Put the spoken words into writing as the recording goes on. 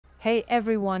Hey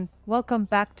everyone, welcome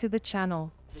back to the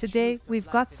channel. Today,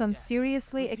 we've got some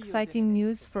seriously exciting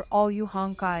news for all you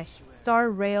Honkai,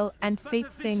 Star Rail and Fate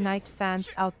Stay Night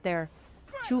fans out there.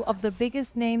 Two of the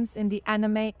biggest names in the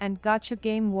anime and gacha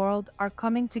game world are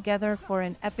coming together for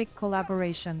an epic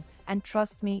collaboration, and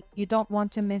trust me, you don't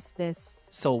want to miss this.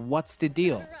 So what's the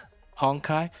deal?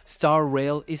 Honkai Star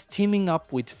Rail is teaming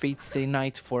up with Fate Stay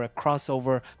Night for a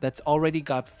crossover that's already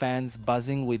got fans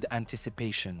buzzing with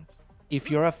anticipation. If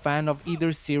you're a fan of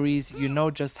either series, you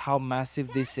know just how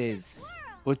massive this is.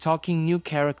 We're talking new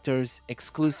characters,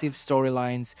 exclusive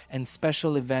storylines, and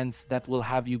special events that will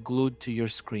have you glued to your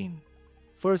screen.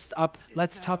 First up,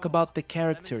 let's talk about the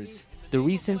characters. The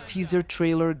recent teaser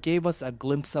trailer gave us a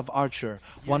glimpse of Archer,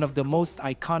 one of the most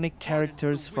iconic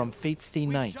characters from Fate Stay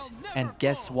Night. And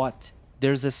guess what?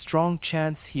 There's a strong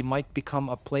chance he might become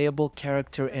a playable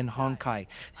character in Honkai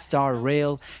Star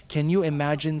Rail. Can you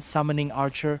imagine summoning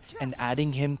Archer and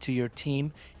adding him to your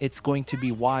team? It's going to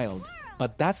be wild.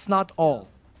 But that's not all.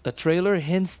 The trailer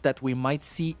hints that we might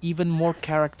see even more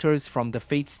characters from the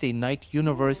Fate Stay Night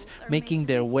universe making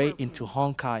their way into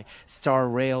Honkai Star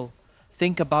Rail.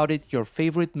 Think about it, your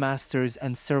favorite masters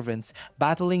and servants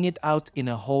battling it out in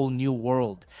a whole new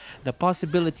world. The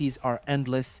possibilities are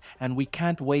endless, and we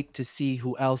can't wait to see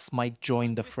who else might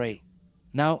join the fray.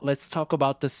 Now let's talk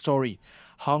about the story.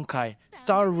 Honkai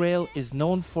Star Rail is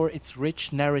known for its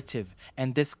rich narrative,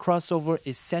 and this crossover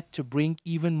is set to bring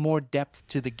even more depth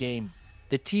to the game.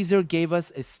 The teaser gave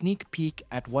us a sneak peek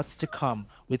at what's to come,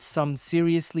 with some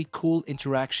seriously cool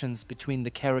interactions between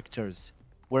the characters.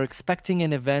 We're expecting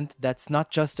an event that's not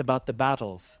just about the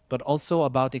battles, but also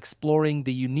about exploring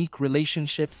the unique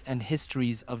relationships and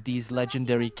histories of these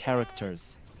legendary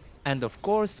characters. And of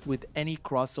course, with any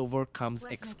crossover comes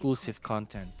exclusive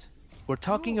content. We're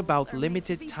talking about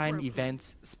limited time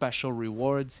events, special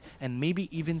rewards, and maybe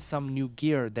even some new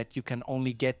gear that you can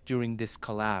only get during this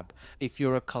collab. If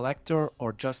you're a collector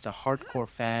or just a hardcore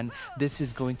fan, this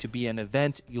is going to be an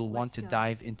event you'll want to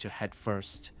dive into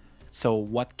headfirst. So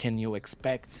what can you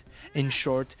expect? In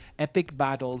short, epic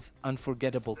battles,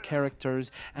 unforgettable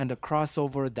characters, and a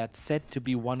crossover that's said to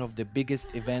be one of the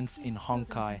biggest events in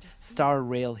Honkai Star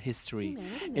Rail history.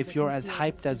 If you're as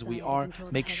hyped as we are,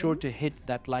 make sure to hit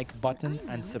that like button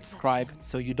and subscribe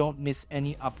so you don't miss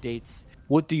any updates.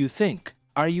 What do you think?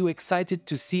 Are you excited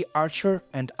to see Archer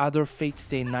and other Fate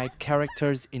Stay Night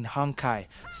characters in Honkai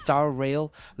Star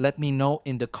Rail? Let me know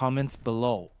in the comments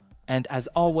below. And as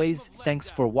always, thanks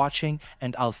for watching,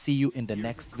 and I'll see you in the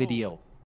next video.